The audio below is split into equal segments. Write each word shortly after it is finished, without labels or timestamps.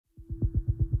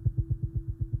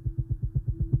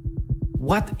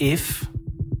What if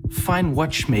fine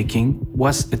watchmaking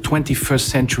was a 21st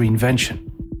century invention?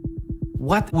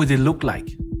 What would it look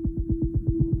like?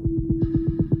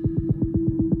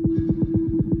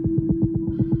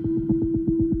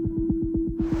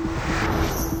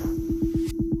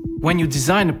 When you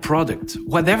design a product,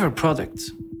 whatever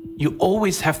product, you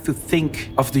always have to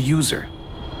think of the user.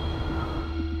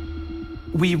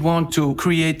 We want to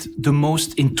create the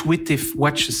most intuitive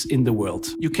watches in the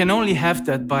world. You can only have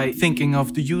that by thinking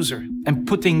of the user and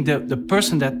putting the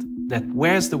person that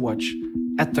wears the watch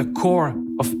at the core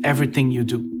of everything you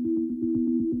do.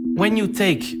 When you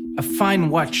take a fine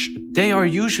watch, they are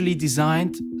usually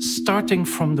designed starting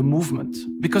from the movement,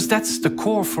 because that's the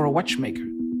core for a watchmaker.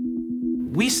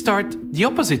 We start the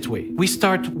opposite way. We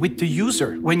start with the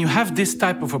user. When you have this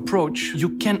type of approach, you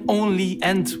can only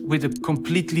end with a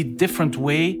completely different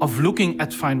way of looking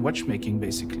at fine watchmaking,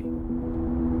 basically.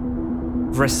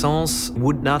 Ressence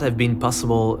would not have been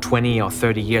possible 20 or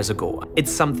 30 years ago.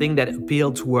 It's something that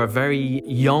appealed to a very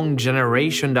young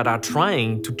generation that are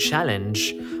trying to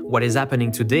challenge what is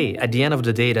happening today. At the end of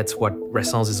the day, that's what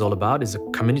Ressence is all about, is a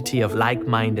community of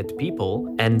like-minded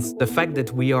people. And the fact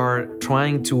that we are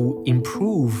trying to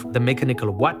improve the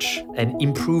mechanical watch and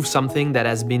improve something that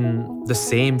has been the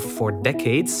same for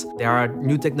decades. There are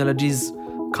new technologies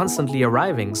constantly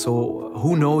arriving, so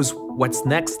who knows what's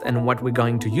next and what we're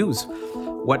going to use.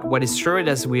 What is sure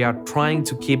is we are trying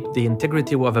to keep the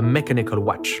integrity of a mechanical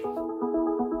watch.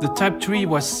 The Type 3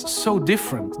 was so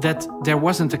different that there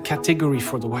wasn't a category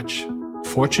for the watch.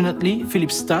 Fortunately,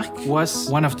 Philippe Starck was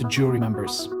one of the jury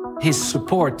members. His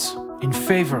support in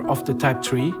favor of the Type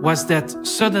 3 was that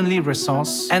suddenly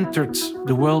Ressence entered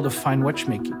the world of fine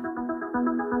watchmaking.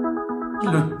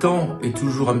 Le temps est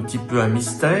toujours un petit peu un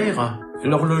mystère.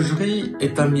 L'horlogerie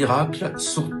est un miracle,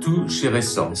 surtout chez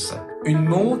Ressence. Une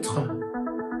montre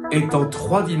est en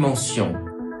 3 dimensions.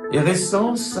 Et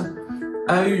Ressence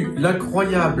a eu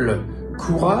l'incroyable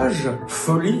courage,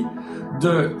 folie,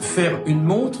 de faire une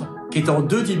montre qui est en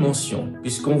 2 dimensions,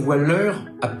 puisqu'on voit l'heure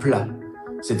à plat.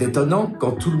 C'est étonnant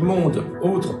quand tout le monde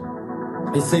autre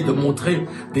essaye de montrer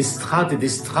des strates et des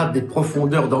strates, des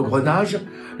profondeurs d'engrenage.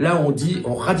 Là, on dit,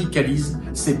 on radicalise,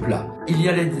 c'est plat. Il y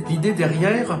a l'idée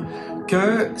derrière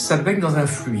que ça baigne dans un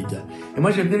fluide. Et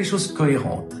moi, j'aime bien les choses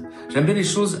cohérentes. J'aime bien les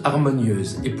choses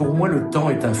harmonieuses. Et pour moi, le temps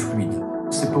est un fluide.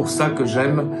 C'est pour ça que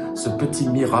j'aime ce petit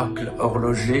miracle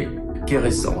horloger qu'est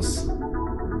Ressence.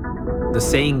 The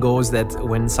saying goes that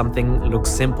when something looks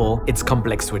simple, it's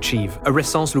complex to achieve. A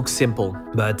Ressence looks simple,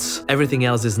 but everything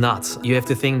else is not. You have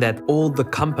to think that all the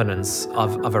components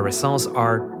of a Ressence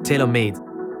are tailor-made.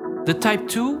 The Type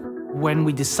 2, when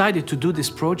we decided to do this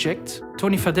project,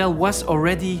 Tony Fadell was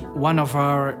already one of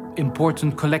our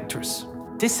important collectors.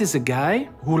 This is a guy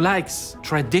who likes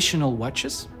traditional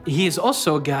watches. He is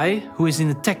also a guy who is in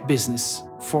the tech business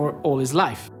for all his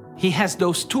life. He has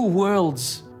those 2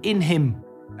 worlds in him.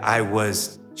 I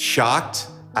was shocked,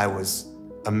 I was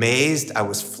amazed, I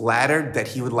was flattered that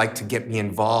he would like to get me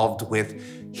involved with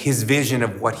his vision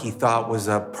of what he thought was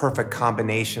a perfect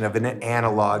combination of an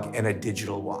analog and a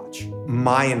digital watch.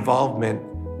 My involvement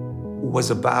was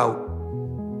about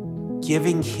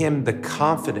giving him the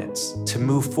confidence to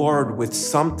move forward with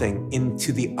something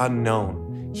into the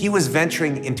unknown. He was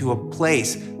venturing into a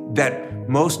place that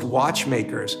most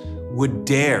watchmakers would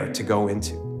dare to go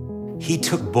into. He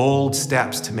took bold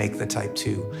steps to make the Type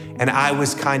 2, and I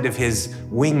was kind of his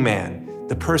wingman,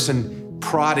 the person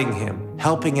prodding him,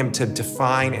 helping him to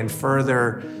define and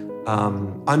further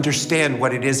understand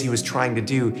what it is he was trying to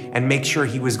do and make sure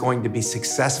he was going to be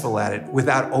successful at it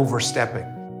without overstepping.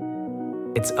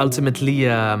 It's ultimately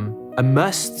a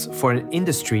must for an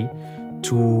industry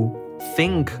to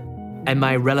think, am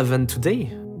I relevant today?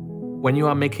 When you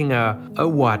are making a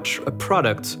watch, a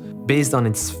product based on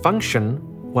its function,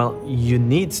 well, you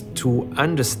need to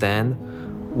understand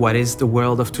what is the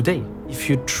world of today. If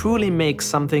you truly make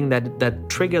something that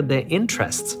triggered their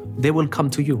interests, they will come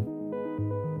to you.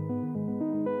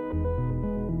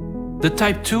 The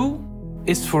Type 2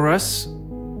 is for us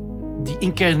the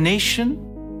incarnation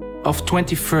of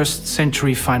 21st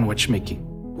century fine watchmaking.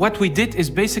 What we did is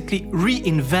basically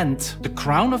reinvent the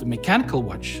crown of the mechanical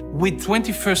watch with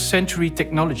 21st century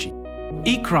technology.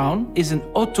 E-crown is an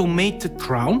automated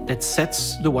crown that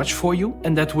sets the watch for you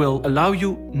and that will allow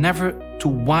you never to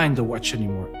wind the watch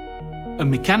anymore. A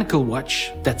mechanical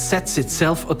watch that sets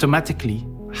itself automatically,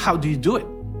 how do you do it?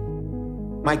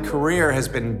 My career has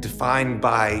been defined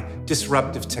by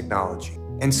disruptive technology.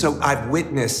 And so I've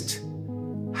witnessed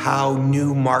how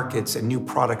new markets and new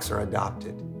products are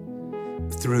adopted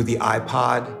through the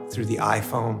iPod, through the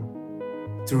iPhone,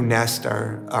 through Nest,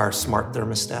 our smart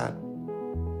thermostat.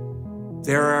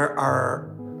 There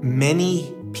are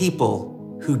many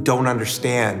people who don't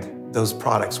understand those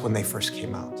products when they first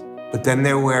came out. But then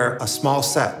there were a small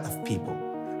set of people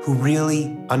who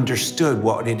really understood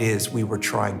what it is we were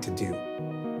trying to do.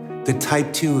 The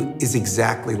Type 2 is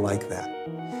exactly like that.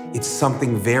 It's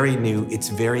something very new, it's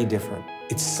very different.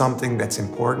 It's something that's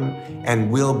important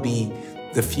and will be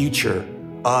the future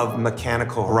of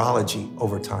mechanical horology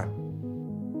over time.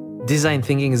 Design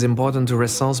thinking is important to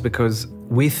Ressence because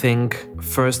we think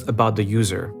first about the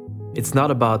user. It's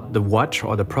not about the watch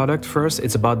or the product first,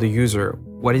 it's about the user.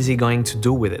 What is he going to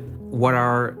do with it? What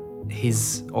are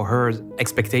his or her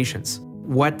expectations?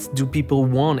 What do people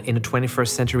want in a 21st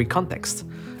century context?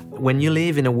 When you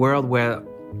live in a world where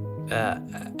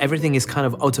everything is kind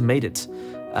of automated,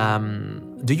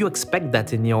 do you expect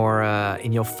that in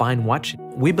your fine watch?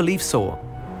 We believe so.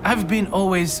 I've been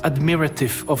always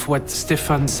admirative of what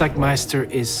Stefan Sagmeister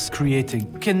is creating.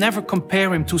 You can never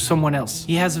compare him to someone else.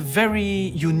 He has a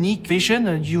very unique vision,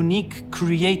 a unique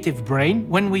creative brain.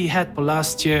 When we had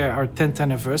last year our 10th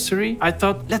anniversary, I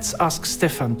thought, let's ask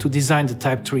Stefan to design the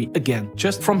Type 3 again,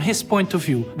 just from his point of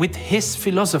view, with his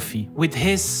philosophy, with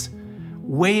his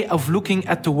way of looking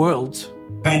at the world.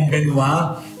 When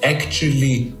Benoit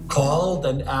actually called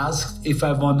and asked if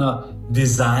I want to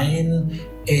design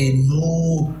a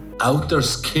new outer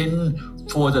skin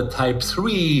for the Type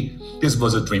 3, this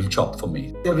was a dream job for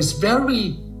me. There is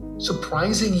very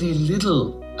surprisingly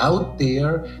little out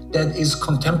there that is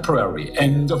contemporary.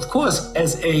 And of course,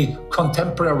 as a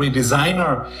contemporary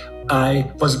designer,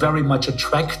 I was very much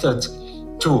attracted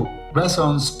to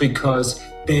Ressence because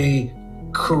they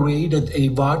created a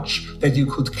watch that you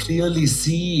could clearly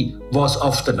see was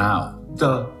of the now.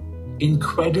 The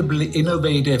incredibly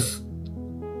innovative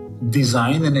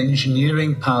design and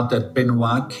engineering part that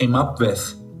Benoit came up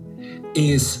with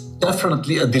is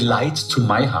definitely a delight to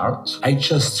my heart. I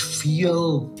just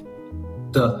feel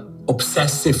the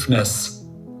obsessiveness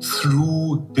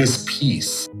through this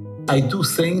piece. I do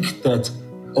think that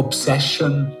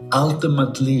obsession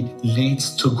ultimately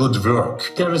leads to good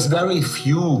work. There is very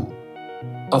few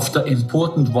of the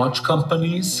important watch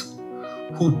companies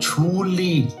who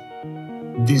truly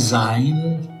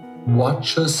design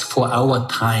watches for our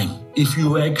time. If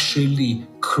you actually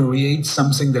create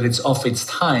something that is of its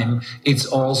time, it's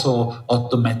also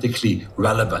automatically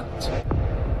relevant.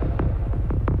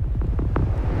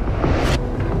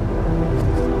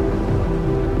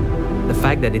 The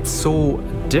fact that it's so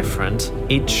different,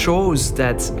 it shows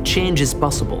that change is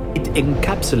possible. It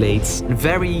encapsulates a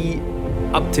very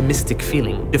optimistic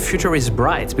feeling. The future is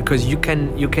bright because you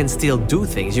can still do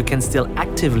things, you can still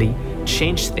actively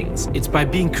change things. It's by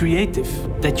being creative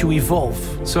that you evolve.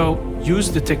 So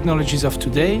use the technologies of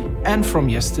today and from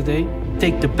yesterday,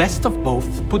 take the best of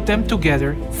both, put them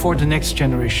together for the next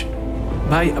generation.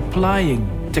 By applying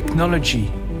technology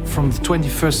from the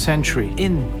 21st century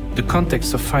in the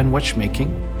context of fine watchmaking,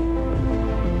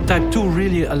 Type 2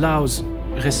 really allows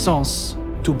Ressence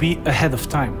to be ahead of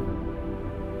time.